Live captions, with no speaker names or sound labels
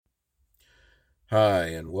Hi,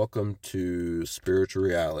 and welcome to Spiritual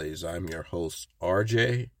Realities. I'm your host,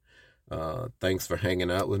 RJ. Thanks for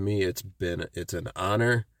hanging out with me. It's an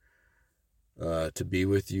honor to be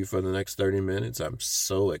with you for the next 30 minutes. I'm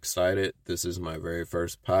so excited. This is my very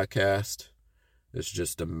first podcast. It's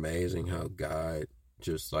just amazing how God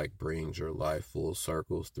just like brings your life full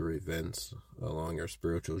circles through events along your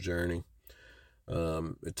spiritual journey.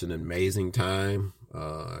 It's an amazing time.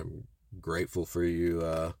 I'm grateful for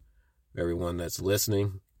you, everyone that's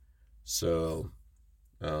listening. So,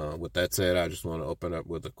 with that said, I just want to open up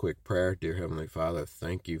with a quick prayer. Dear Heavenly Father,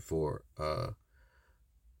 thank you for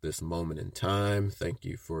this moment in time. Thank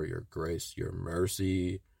you for your grace, your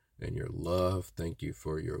mercy, and your love. Thank you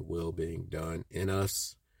for your will being done in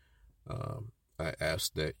us. I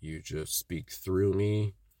ask that you just speak through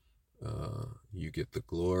me. You get the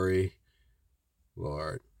glory.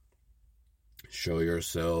 Lord, show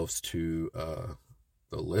yourselves to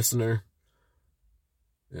the listener.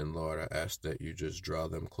 And Lord, I ask that you just draw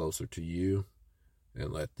them closer to you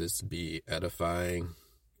and let this be edifying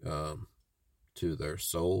to their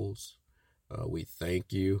souls. We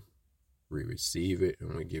thank you. We receive it,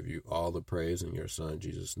 and we give you all the praise. In your Son,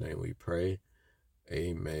 Jesus' name we pray.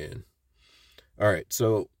 Amen. All right,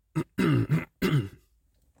 so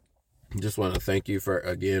just want to thank you for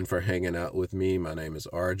hanging out with me. My name is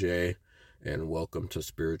RJ, and welcome to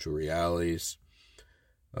Spiritual Realities.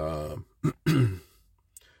 I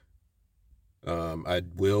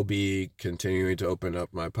will be continuing to open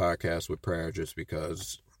up my podcast with prayer just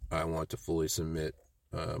because I want to fully submit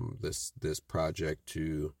this project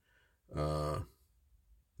to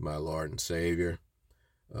my Lord and Savior.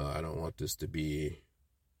 I don't want this to be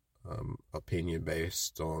opinion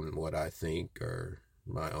based on what I think or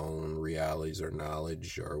my own realities or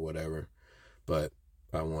knowledge or whatever, but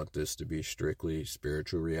I want this to be strictly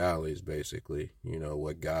spiritual realities, basically. You know,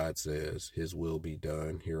 what God says, His will be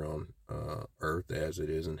done here on earth as it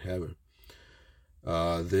is in heaven.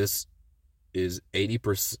 This is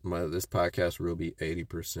 80%, this podcast will be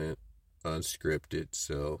 80% unscripted,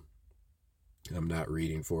 so I'm not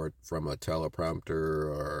reading from a teleprompter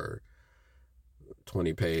or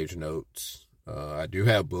 20-page notes. I do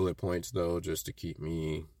have bullet points, though, just to keep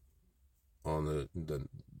me on the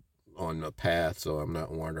path, so I'm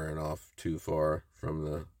not wandering off too far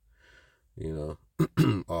from the,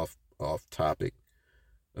 off topic.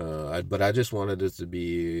 But I just wanted it to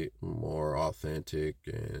be more authentic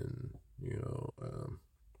and,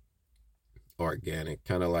 organic,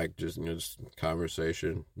 kind of like just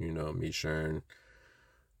conversation, me sharing,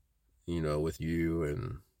 with you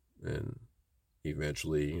and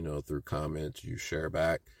eventually, through comments you share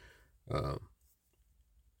back.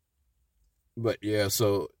 But yeah,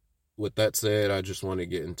 so with that said, I just want to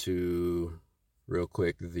get into real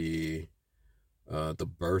quick the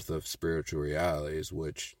birth of Spiritual Realities,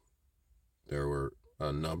 which there were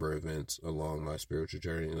a number of events along my spiritual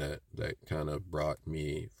journey that kind of brought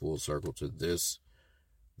me full circle to this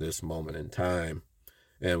moment in time.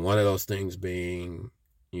 And one of those things being,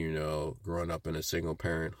 growing up in a single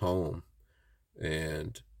parent home.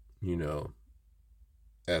 And,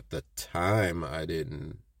 at the time I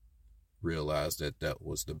didn't realize that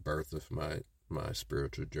was the birth of my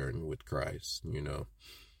spiritual journey with Christ.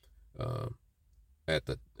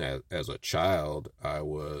 As a child, I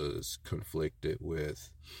was conflicted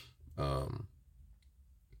with,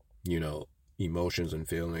 emotions and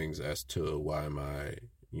feelings as to why my,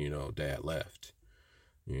 dad left,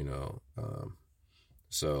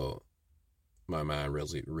 so my mind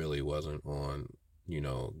really wasn't on,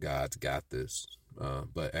 God's got this.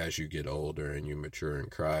 But as you get older and you mature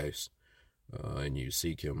in Christ, and you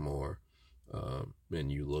seek Him more,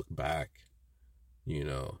 and you look back,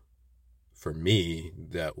 for me,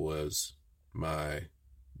 that was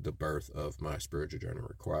the birth of my spiritual journey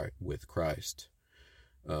with Christ.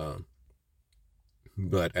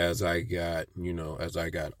 But as I got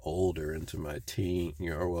older into my teen,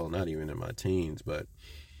 not even in my teens, but,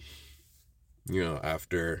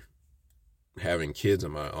 after having kids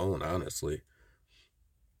of my own, honestly,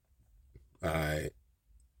 I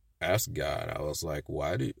asked God, I was like,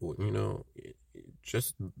 why did,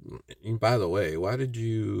 just, by the way, why did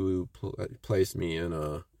you place me in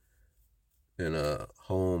a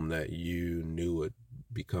home that you knew would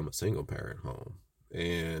become a single parent home?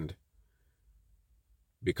 And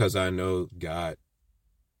because I know God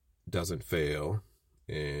doesn't fail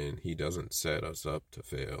and He doesn't set us up to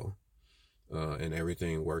fail, and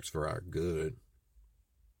everything works for our good,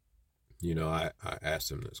 I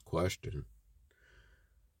asked Him this question,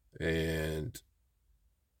 and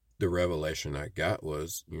the revelation I got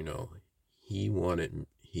was, He wanted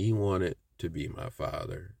to be my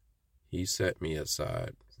father. He set me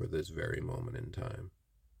aside for this very moment in time.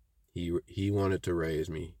 He wanted to raise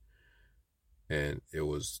me, and it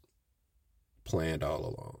was planned all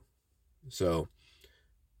along. So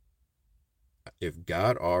if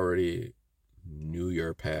God already knew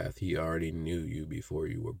your path, he already knew you before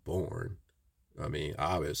you were born. I mean,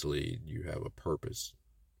 obviously you have a purpose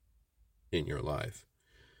in your life.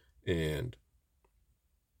 And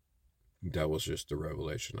that was just the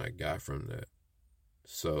revelation I got from that.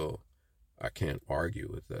 So I can't argue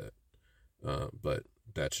with that. But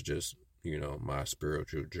that's just, my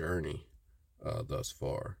spiritual journey thus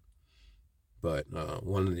far. But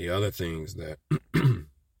one of the other things that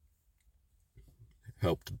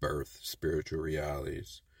helped birth spiritual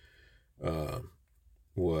realities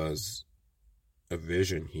was a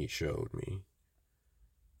vision he showed me.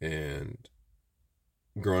 And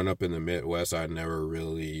growing up in the Midwest, it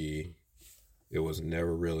was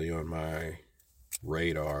never really on my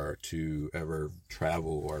radar to ever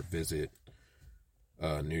travel or visit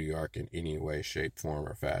New York in any way, shape, form,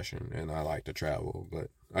 or fashion. And I like to travel, but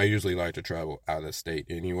I usually like to travel out of state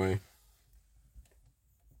anyway.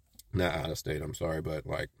 Not out of state, I'm sorry, but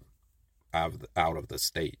like out of the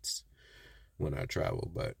states when I travel.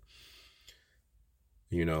 But,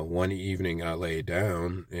 one evening I laid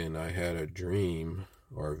down and I had a dream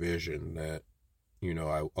or a vision that,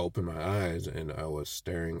 I opened my eyes and I was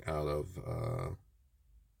staring out of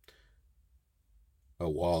a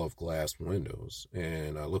wall of glass windows.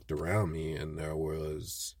 And I looked around me and there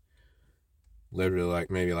was literally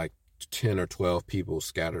maybe 10 or 12 people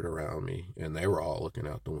scattered around me, and they were all looking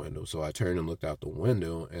out the window. So I turned and looked out the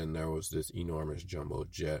window, and there was this enormous jumbo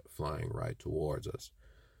jet flying right towards us.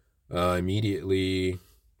 Immediately,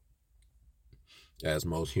 as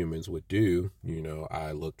most humans would do,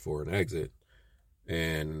 I looked for an exit,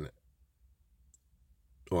 and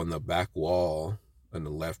on the back wall in the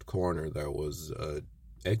left corner, there was an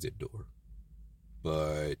exit door.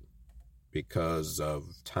 But because of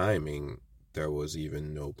timing, there was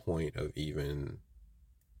even no point of even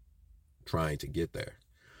trying to get there.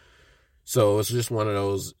 So it's just one of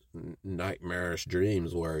those nightmarish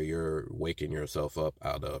dreams where you're waking yourself up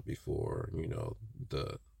out of before,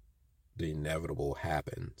 the inevitable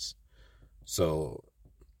happens. So,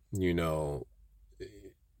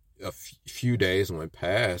 a few days went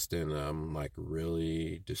past and I'm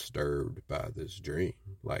really disturbed by this dream,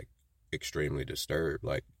 extremely disturbed.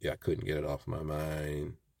 I couldn't get it off my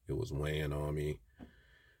mind. It was weighing on me,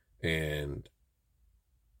 and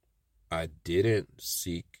I didn't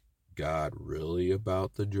seek God really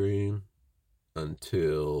about the dream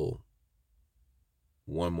until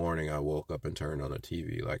one morning I woke up and turned on the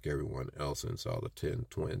TV like everyone else and saw the 10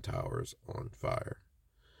 Twin Towers on fire.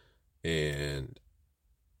 And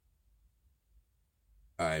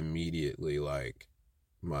I immediately, I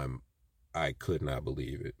could not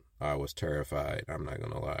believe it. I was terrified. I'm not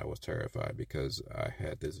going to lie. I was terrified because I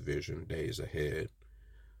had this vision days ahead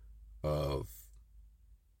of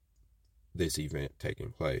this event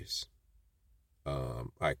taking place. At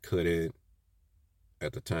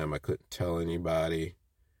the time, I couldn't tell anybody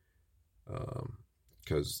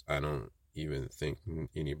because I don't even think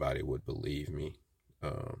anybody would believe me.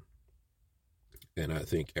 And I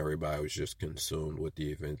think everybody was just consumed with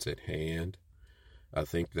the events at hand. I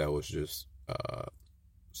think that was just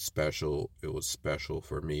special. It was special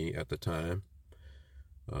for me at the time.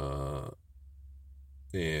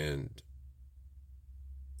 And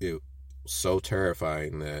it was so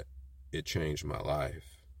terrifying that it changed my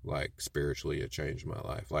life. Spiritually, it changed my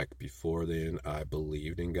life. Before then, I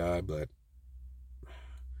believed in God, but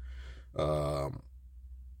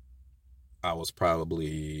I was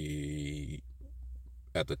probably,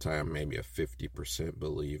 at the time, maybe a 50%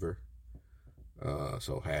 believer.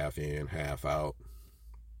 So half in, half out.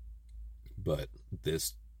 But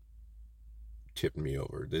this tipped me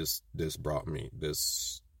over. This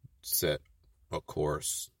set a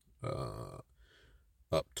course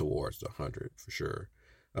up towards the 100 for sure.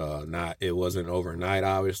 It wasn't overnight,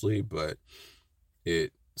 obviously, but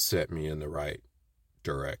it set me in the right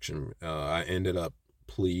direction. I ended up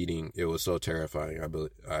pleading. It was so terrifying.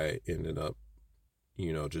 I ended up,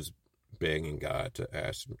 just begging God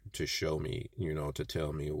to show me, to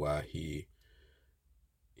tell me why he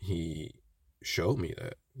showed me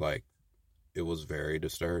that. It was very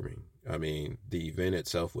disturbing. I mean, the event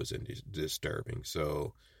itself was disturbing.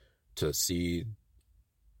 So to see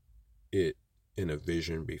it in a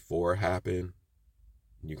vision before it happened,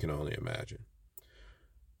 you can only imagine.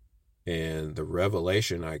 And the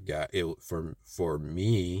revelation I got, for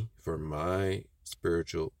me, for my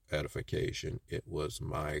spiritual edification, it was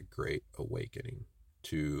my great awakening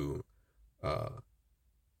to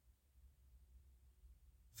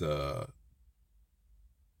the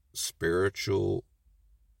spiritual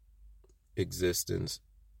existence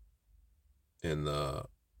and the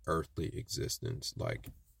earthly existence, like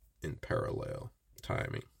in parallel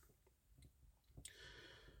timing.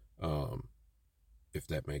 If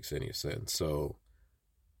that makes any sense. So,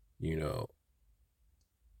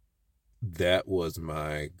 that was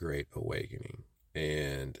my great awakening,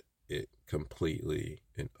 and it completely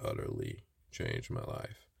and utterly changed my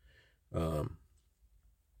life.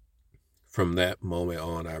 From that moment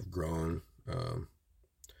on, I've grown.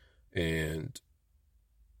 And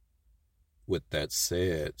with that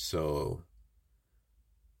said, so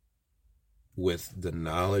with the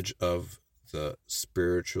knowledge of the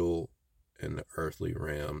spiritual and the earthly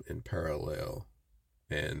realm in parallel,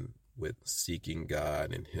 and with seeking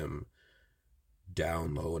God and Him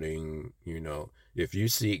downloading, if you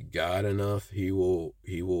seek God enough, He will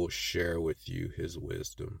share with you His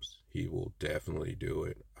wisdoms. He will definitely do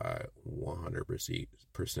it. I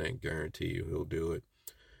 100% guarantee you He'll do it.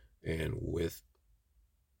 And with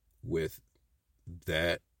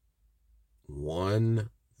that one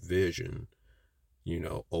vision,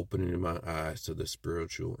 opening my eyes to the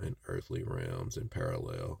spiritual and earthly realms in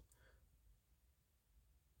parallel,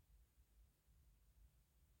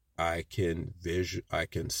 I can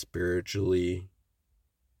spiritually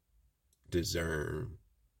discern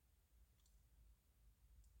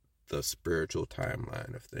the spiritual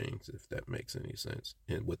timeline of things, if that makes any sense,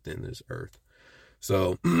 and within this earth.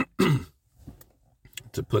 So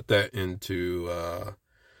to put that into a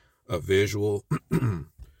visual,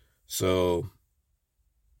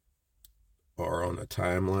 or on a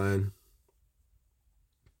timeline,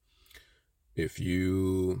 if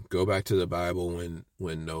you go back to the Bible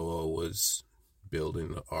when Noah was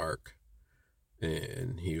building the ark,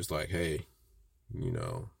 and he was like, hey,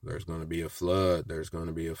 there's going to be a flood. There's going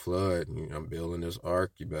to be a flood. I'm building this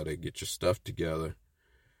ark. You better get your stuff together.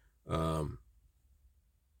 And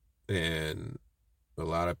a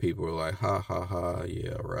lot of people were like, ha, ha, ha,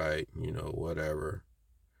 yeah, right, whatever.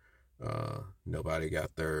 Nobody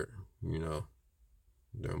got their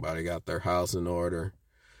house in order.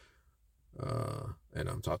 And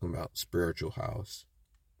I'm talking about spiritual house.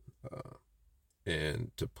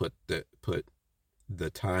 And to put the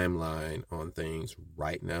timeline on things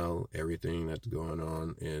right now, everything that's going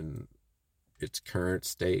on in its current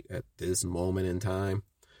state at this moment in time,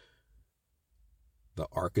 the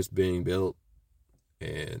ark is being built,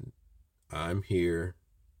 and I'm here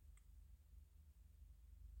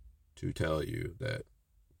to tell you that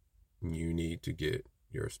you need to get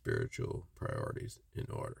your spiritual priorities in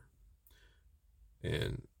order.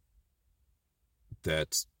 And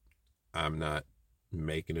I'm not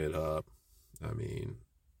making it up. I mean,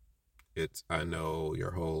 I know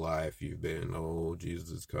your whole life you've been, oh, Jesus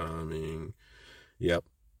is coming. Yep,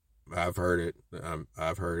 I've heard it.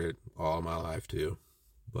 I've heard it all my life too.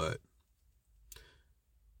 But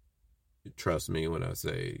trust me when I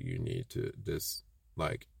say you need to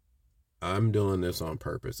I'm doing this on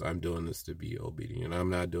purpose. I'm doing this to be obedient.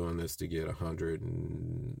 I'm not doing this to get 100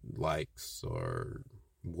 likes or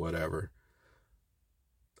whatever.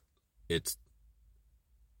 It's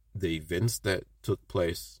the events that took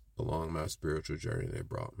place along my spiritual journey that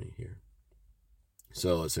brought me here.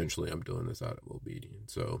 So essentially, I'm doing this out of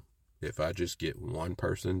obedience. So if I just get one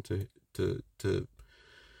person to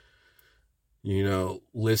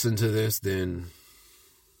listen to this, then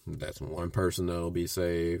that's one person that'll be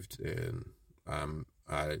saved, and I'm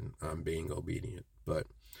being obedient. But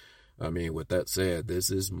I mean, with that said, this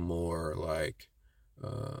is more like,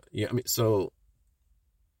 so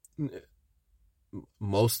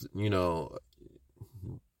most,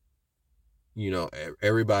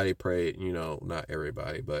 everybody prayed, not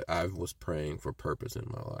everybody, but I was praying for purpose in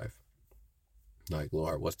my life. Like,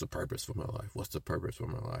 Lord, what's the purpose for my life? What's the purpose for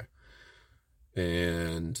my life?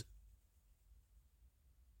 And,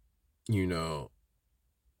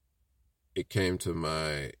 it came to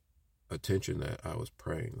my attention that I was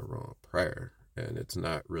praying the wrong prayer. And it's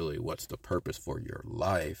not really what's the purpose for your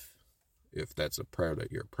life. If that's a prayer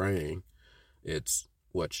that you're praying, it's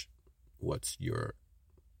what's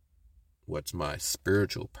my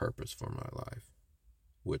spiritual purpose for my life,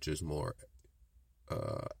 which is more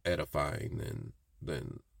edifying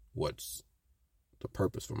than what's the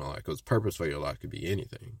purpose for my life. Because purpose for your life could be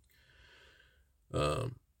anything.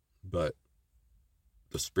 But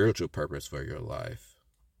the spiritual purpose for your life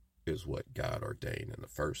is what God ordained in the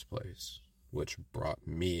first place, which brought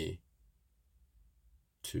me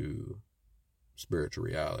to Spiritual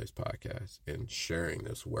Realities Podcast and sharing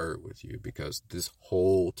this word with you, because this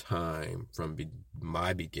whole time, from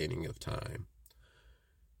my beginning of time,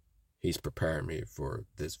 He's prepared me for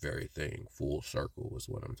this very thing. Full circle is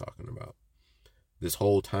what I'm talking about. This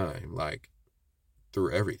whole time, like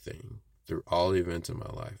through everything, through all the events in my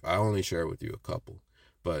life. I only share with you a couple,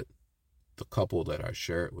 but the couple that I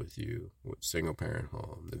shared with you with single parent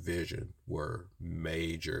home, the vision, were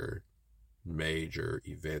major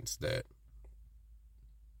events that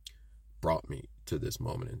brought me to this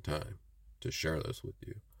moment in time to share this with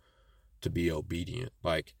you, to be obedient.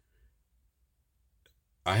 Like,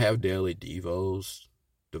 I have daily devotionals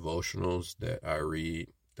that I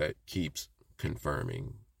read that keeps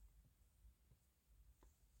confirming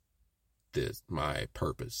my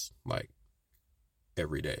purpose, like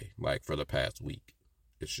every day, like for the past week.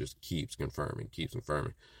 It just keeps confirming.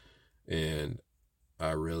 And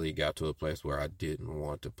I really got to a place where I didn't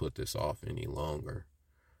want to put this off any longer.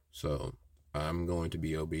 So I'm going to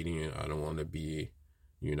be obedient. I don't want to be,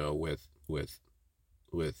 with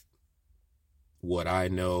what I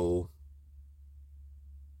know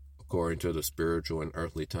according to the spiritual and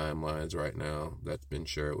earthly timelines right now that's been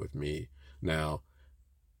shared with me. Now,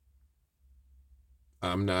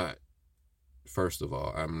 first of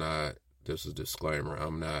all, this is a disclaimer,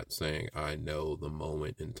 I'm not saying I know the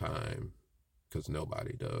moment in time, because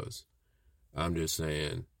nobody does. I'm just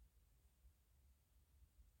saying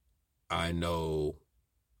I know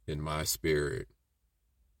in my spirit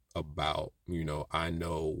about, I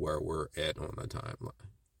know where we're at on the timeline.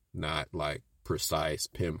 Not like precise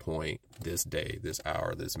pinpoint this day, this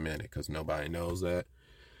hour, this minute, because nobody knows that.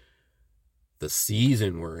 The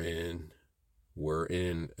season we're in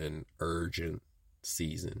an urgent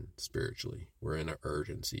season spiritually. We're in an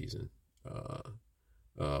urgent season.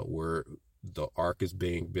 The ark is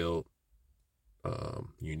being built.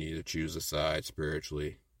 You need to choose a side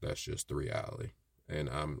spiritually. That's just the reality. And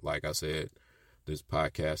like I said, this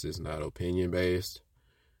podcast is not opinion based.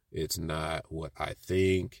 It's not what I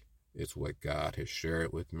think. It's what God has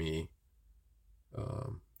shared with me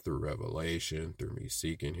through revelation, through me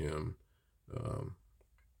seeking Him.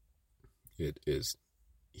 It is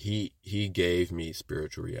He gave me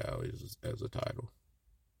spiritual realities as a title.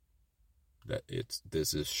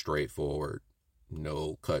 This is straightforward,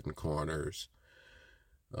 no cutting corners.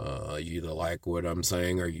 You either like what I'm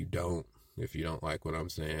saying or you don't. If you don't like what I'm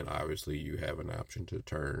saying, obviously you have an option to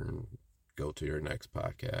go to your next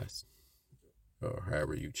podcast, or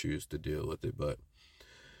however you choose to deal with it. But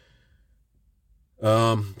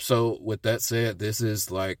so with that said, this is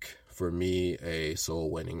like, for me, a soul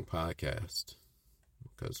winning podcast,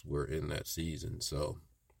 because we're in that season. So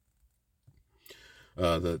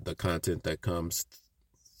the content that comes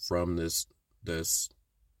from this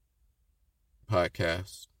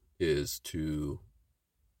podcast is to,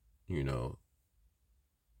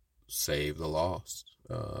 save the lost,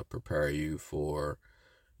 prepare you for,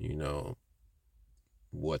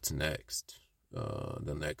 what's next,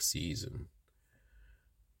 the next season.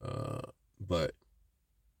 But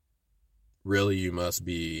really, you must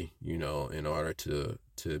be, in order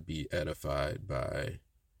to be edified by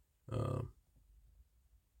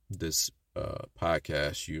this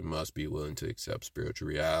podcast, you must be willing to accept spiritual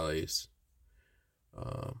realities.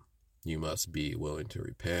 You must be willing to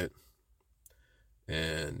repent,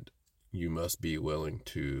 and you must be willing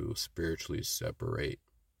to spiritually separate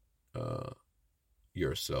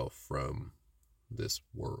yourself from this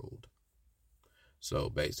world. So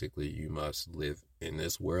basically, you must live in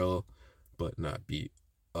this world, but not be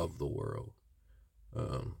of the world.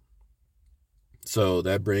 So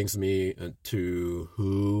that brings me to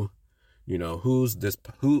who is this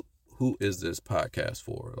podcast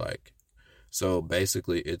for? Like, so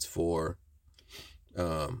basically it's for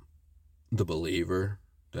the believer,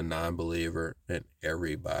 the non-believer, and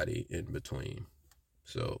everybody in between.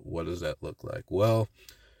 So what does that look like? Well,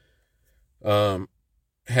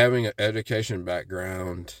 having an education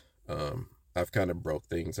background, I've kind of broke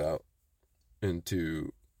things out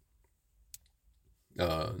into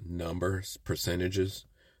numbers, percentages.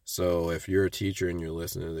 So if you're a teacher and you're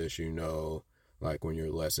listening to this, like when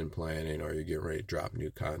you're lesson planning or you're getting ready to drop new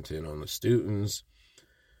content on the students,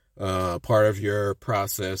 part of your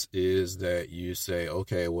process is that you say,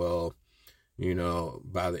 okay, well,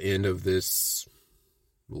 by the end of this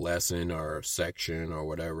lesson or section or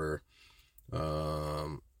whatever, I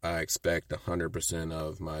expect 100%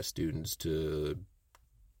 of my students to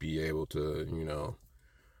be able to,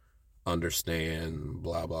 understand,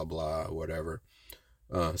 blah, blah, blah, whatever.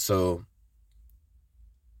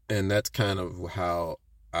 And that's kind of how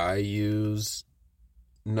I use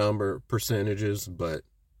number percentages, but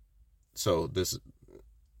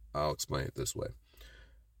I'll explain it this way.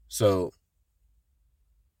 So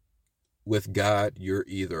with God, you're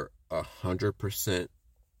either 100%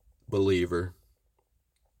 believer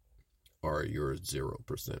or you're a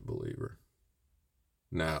 0% believer.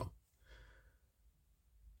 Now,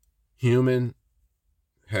 human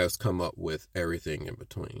has come up with everything in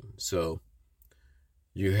between. So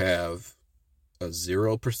you have a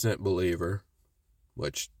 0% believer,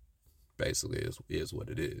 which basically is what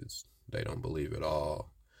it is. They don't believe at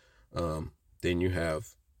all. Then you have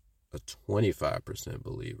a 25%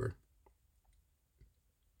 believer.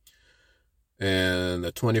 And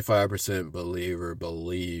the 25% believer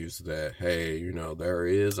believes that, hey, you know, there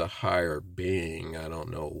is a higher being. I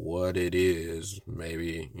don't know what it is,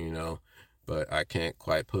 maybe, you know, but I can't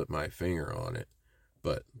quite put my finger on it.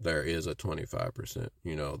 But there is a 25%,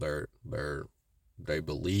 you know, they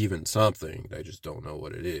believe in something. They just don't know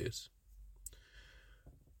what it is.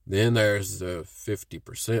 Then there's the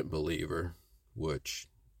 50% believer, which,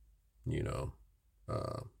 you know,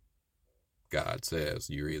 God says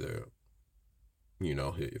you're either, you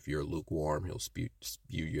know, if you're lukewarm, he'll spew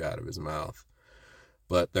you out of his mouth.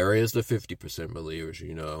 But there is the 50% believers,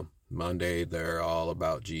 you know. Monday, they're all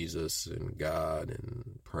about Jesus and God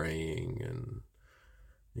and praying and,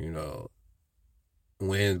 you know,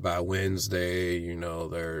 by Wednesday, you know,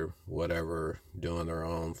 they're whatever, doing their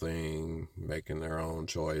own thing, making their own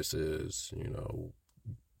choices, you know,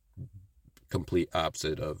 complete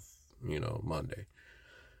opposite of, you know, Monday.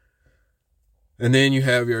 And then you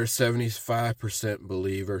have your 75%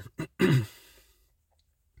 believer.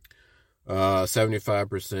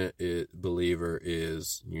 75% believer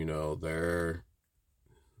is, you know, they're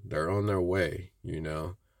on their way, you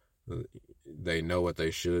know. They know what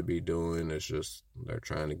they should be doing. It's just they're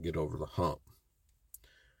trying to get over the hump.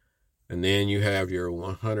 And then you have your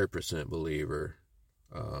 100% believer.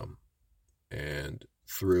 And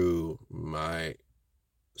through my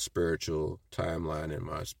spiritual timeline and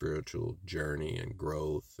my spiritual journey and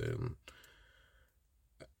growth, and,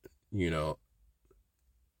 you know,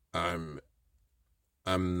 I'm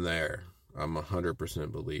there. I'm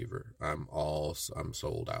 100% believer. I'm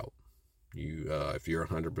sold out. If you're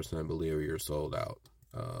 100% believer, you're sold out.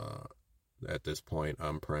 At this point,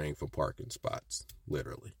 I'm praying for parking spots,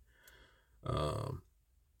 literally.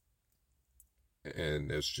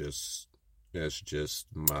 And it's just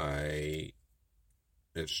my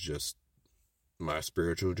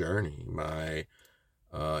spiritual journey, my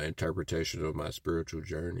interpretation of my spiritual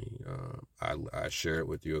journey. I share it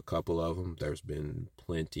with you, a couple of them. There's been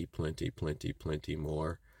plenty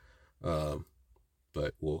more.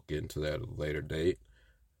 But we'll get into that at a later date.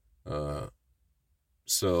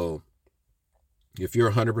 So if you're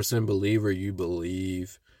a 100% believer, you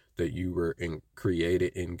believe that you were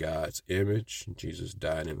created in God's image. Jesus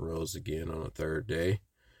died and rose again on the third day.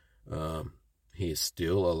 He is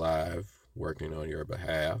still alive, working on your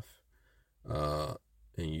behalf. And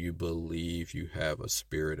you believe you have a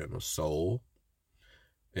spirit and a soul.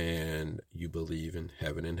 And you believe in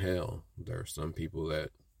heaven and hell. There are some people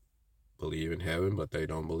that believe in heaven, but they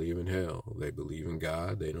don't believe in hell. They believe in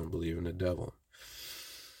God. They don't believe in the devil.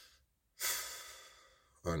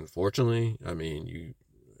 Unfortunately, I mean, you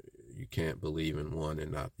can't believe in one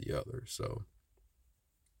and not the other. So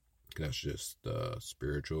that's just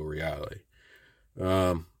spiritual reality.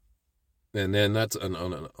 And then that's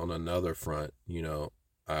on another front. You know,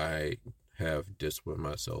 I have disciplined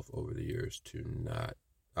myself over the years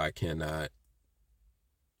I cannot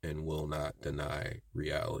and will not deny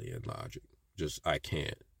reality and logic. I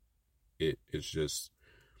can't. It's just,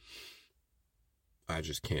 I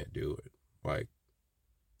just can't do it. Like,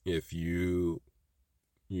 if you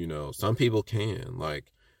know, some people can,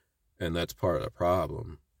 like, and that's part of the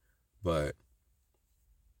problem, but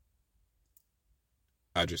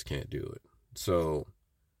I just can't do it. So,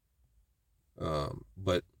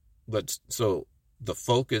 so the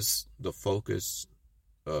focus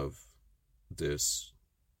of this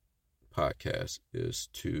podcast is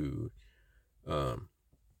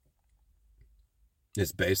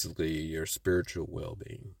it's basically your spiritual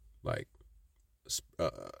well-being, like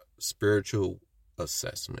spiritual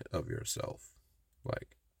assessment of yourself,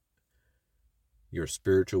 like your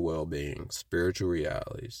spiritual well-being, spiritual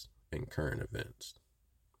realities, and current events.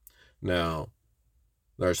 Now,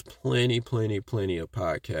 there's plenty of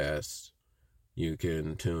podcasts you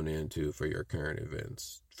can tune into for your current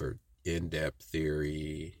events, for in-depth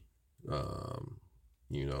theory,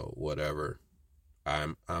 you know, whatever.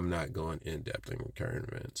 I'm not going in-depth in current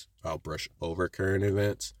events. I'll brush over current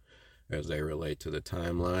events as they relate to the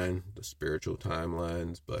timeline, the spiritual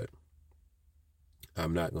timelines, but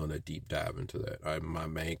I'm not going to deep dive into that. My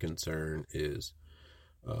main concern is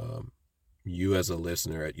you as a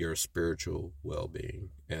listener, at your spiritual well-being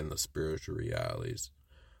and the spiritual realities.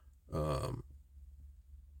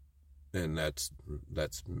 and that's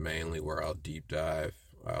mainly where I'll deep dive.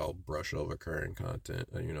 I'll brush over current content,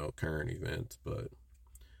 current events, but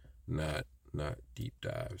not deep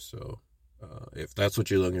dive. So if that's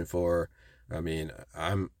what you're looking for, I mean,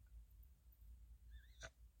 I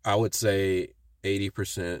would say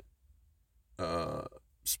 80%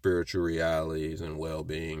 spiritual realities and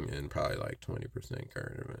well-being, and probably like 20%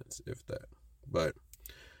 current events, if that. But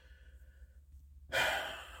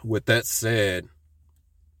with that said,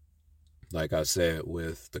 like I said,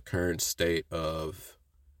 with the current state of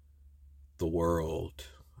the world,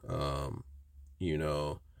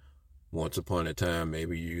 once upon a time,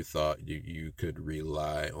 maybe you thought you could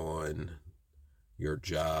rely on your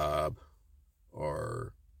job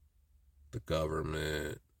or the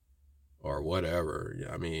government or whatever.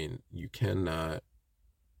 I mean, you cannot.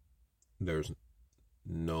 There's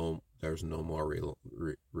no more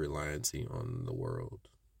reliancy on the world.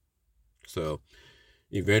 So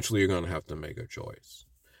eventually, you're gonna have to make a choice.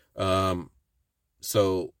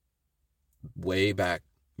 So way back,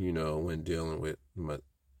 when dealing with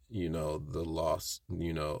the loss,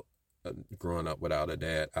 growing up without a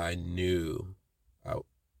dad, I knew,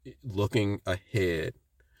 looking ahead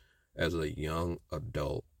as a young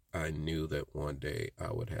adult, I knew that one day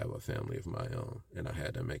I would have a family of my own, and I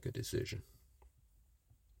had to make a decision.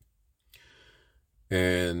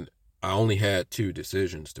 And I only had two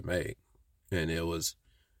decisions to make, and it was,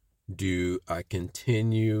 do I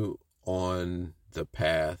continue on the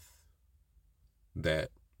path that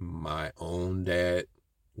my own dad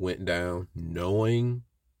went down, knowing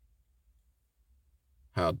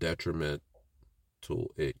how detrimental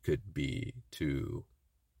it could be to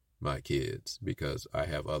my kids, because I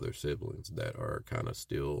have other siblings that are kind of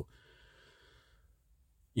still,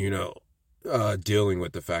 dealing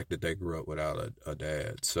with the fact that they grew up without a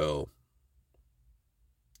dad. So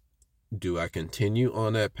do I continue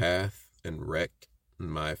on that path and wreck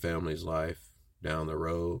my family's life down the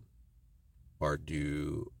road, or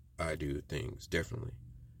do I do things differently?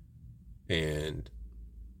 And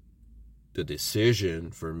the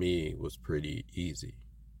decision for me was pretty easy,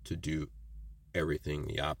 to do everything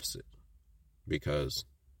the opposite, because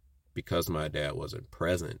my dad wasn't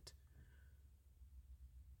present.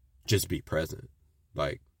 Just be present,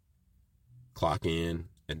 like clock in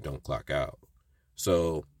and don't clock out.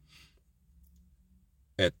 So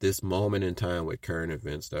at this moment in time, with current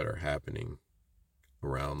events that are happening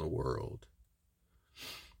around the world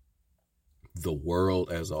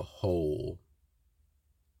as a whole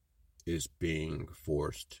is being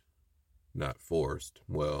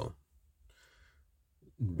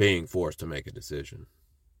being forced to make a decision.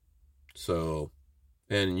 So,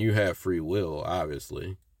 and you have free will,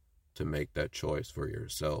 obviously, to make that choice for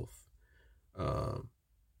yourself.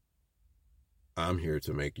 I'm here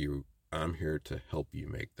to help you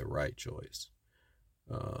make the right choice,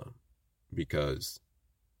 because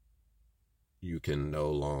you can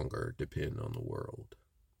no longer depend on the world.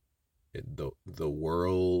 The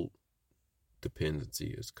world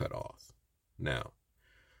dependency is cut off. Now,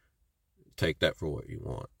 take that for what you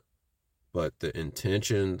want. But the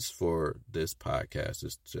intentions for this podcast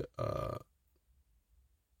is to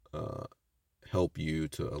help you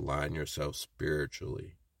to align yourself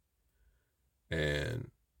spiritually,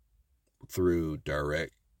 and through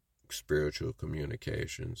direct spiritual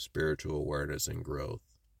communication, spiritual awareness, and growth.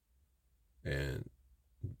 And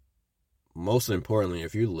most importantly,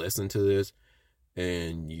 if you listen to this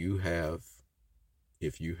and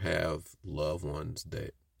if you have loved ones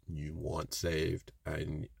that you want saved,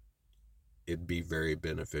 it'd be very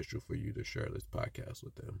beneficial for you to share this podcast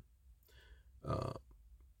with them.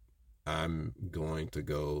 I'm going to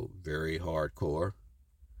go very hardcore,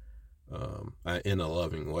 in a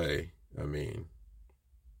loving way. I mean,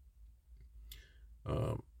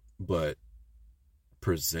 but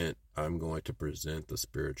I'm going to present the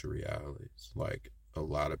spiritual realities. Like, a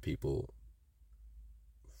lot of people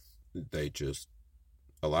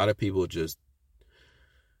just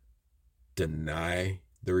deny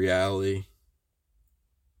the reality,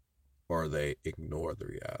 or they ignore the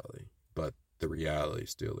reality, but the reality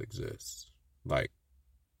still exists. Like,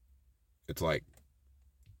 it's like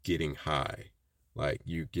getting high. Like,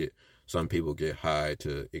 some people get high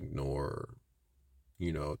to ignore,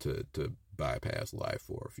 to bypass life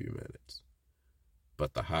for a few minutes,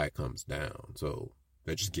 but the high comes down, so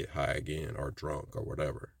they just get high again, or drunk, or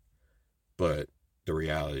whatever. But the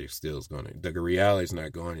reality the reality's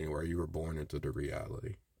not going anywhere. You were born into the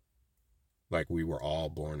reality. Like, we were all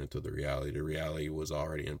born into the reality. The reality was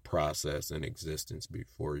already in process and existence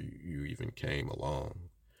before you even came along.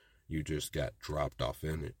 You just got dropped off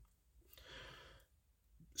in it.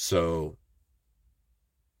 So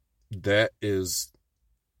that is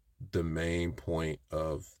the main point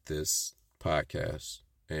of this podcast.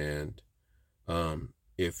 And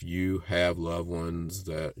if you have loved ones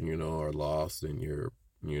that, are lost and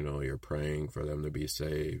you're praying for them to be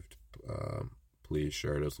saved, please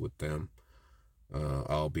share this with them.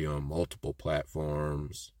 I'll be on multiple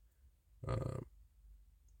platforms.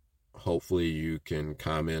 Hopefully you can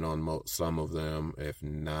comment on some of them. If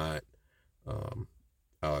not,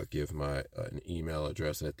 I'll give an email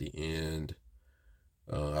address at the end.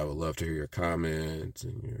 I would love to hear your comments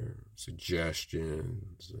and your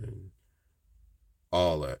suggestions and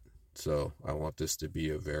all that. So I want this to be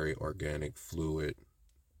a very organic, fluid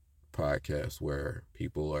podcast where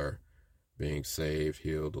people are being saved,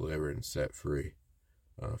 healed, delivered, and set free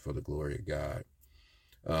for the glory of God.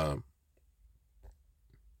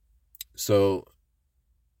 So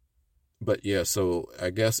I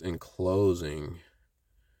guess in closing,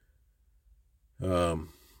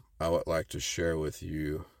 I would like to share with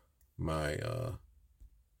you my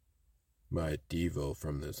Devo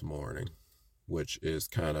from this morning, which is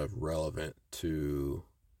kind of relevant to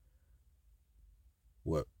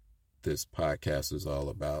what this podcast is all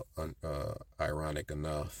about. Ironic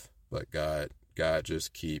enough, but God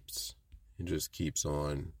just keeps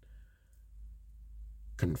on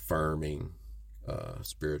confirming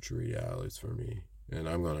spiritual realities for me, and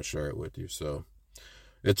I'm going to share it with you. So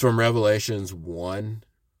it's from Revelations 1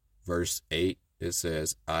 verse 8. It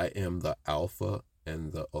says, "I am the Alpha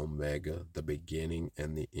and the Omega, the beginning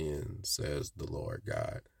and the end, says the Lord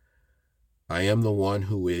God. I am the one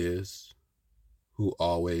who is, who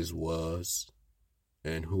always was,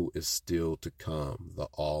 and who is still to come, the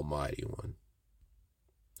Almighty One."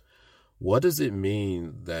 What does it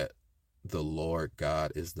mean that the Lord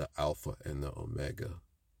God is the Alpha and the Omega?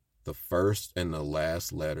 The first and the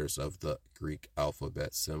last letters of the Greek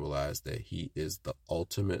alphabet symbolize that he is the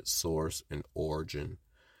ultimate source and origin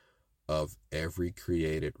of every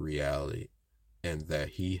created reality, and that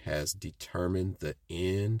he has determined the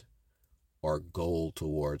end or goal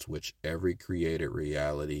towards which every created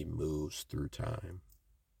reality moves through time.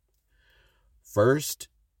 First,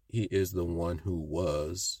 he is the one who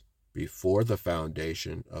was. Before the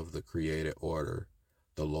foundation of the created order,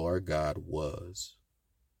 the Lord God was.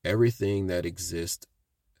 Everything that exists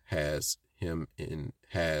has him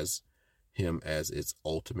as its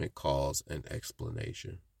ultimate cause and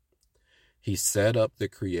explanation. He set up the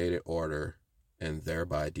created order and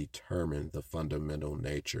thereby determined the fundamental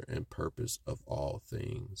nature and purpose of all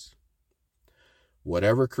things.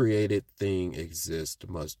 Whatever created thing exists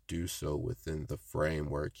must do so within the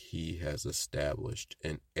framework he has established,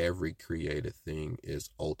 and every created thing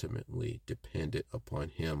is ultimately dependent upon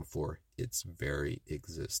him for its very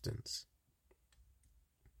existence.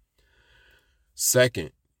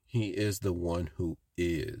 Second, he is the one who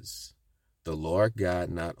is. The Lord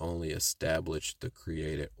God not only established the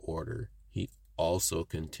created order, he also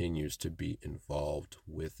continues to be involved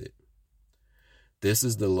with it. This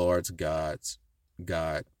is the Lord's God's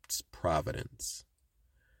providence.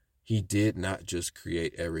 He did not just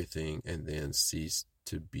create everything and then cease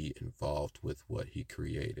to be involved with what he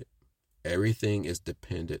created. Everything is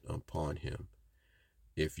dependent upon him.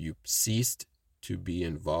 If he ceased to be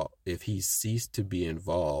involved,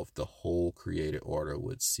 the whole created order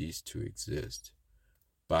would cease to exist.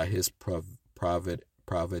 By his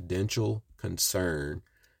providential concern,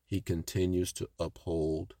 he continues to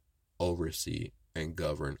uphold, oversee, and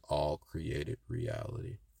govern all created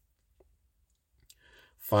reality.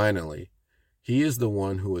 Finally, he is the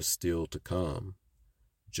one who is still to come.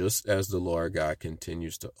 Just as the Lord God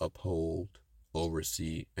continues to uphold,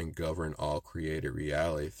 oversee, and govern all created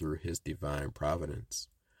reality through his divine providence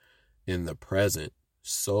in the present,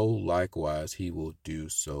 so likewise he will do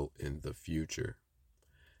so in the future.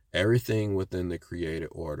 Everything within the created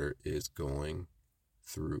order is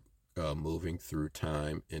moving through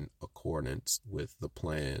time in accordance with the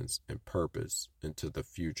plans and purpose into the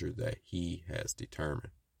future that he has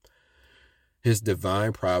determined. His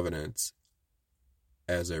divine providence,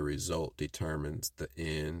 as a result, determines the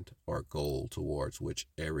end or goal towards which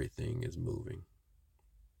everything is moving.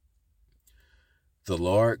 The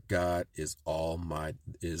Lord God is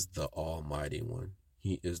the Almighty One.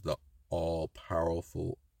 He is the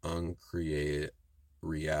all-powerful, uncreated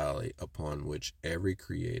reality upon which every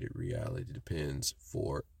created reality depends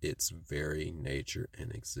for its very nature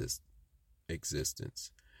and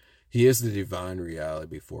existence. He is the divine reality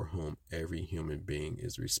before whom every human being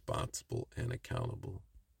is responsible and accountable.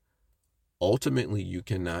 Ultimately, you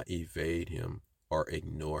cannot evade him or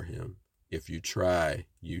ignore him. If you try,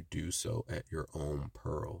 you do so at your own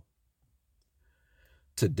peril.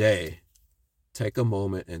 Today, Take a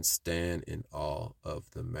moment and stand in awe of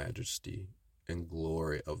the majesty and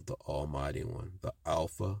glory of the Almighty One, the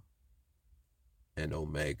Alpha and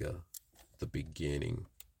Omega, the beginning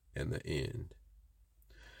and the end.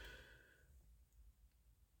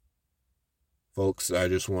 Folks, I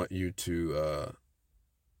just want you to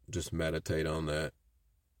just meditate on that,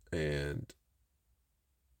 and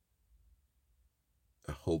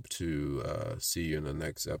I hope to see you in the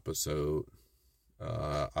next episode.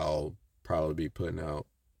 I'll probably be putting out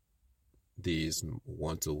these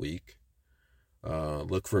once a week.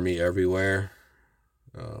 Look for me everywhere.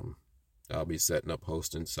 I'll be setting up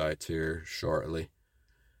hosting sites here shortly.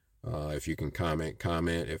 If you can comment.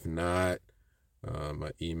 If not,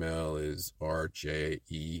 my email is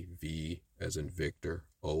rjev as in Victor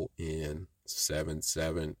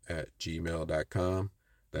on77 @gmail.com.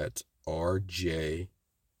 That's rjev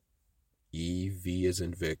as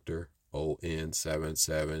in Victor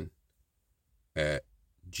on77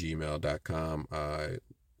 @gmail.com. I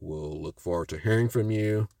will look forward to hearing from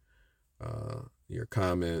you, your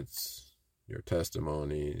comments, your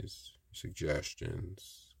testimonies,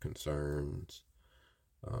 suggestions, concerns.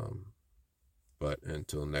 But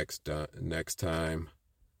until next time,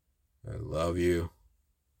 I love you,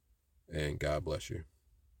 and God bless you.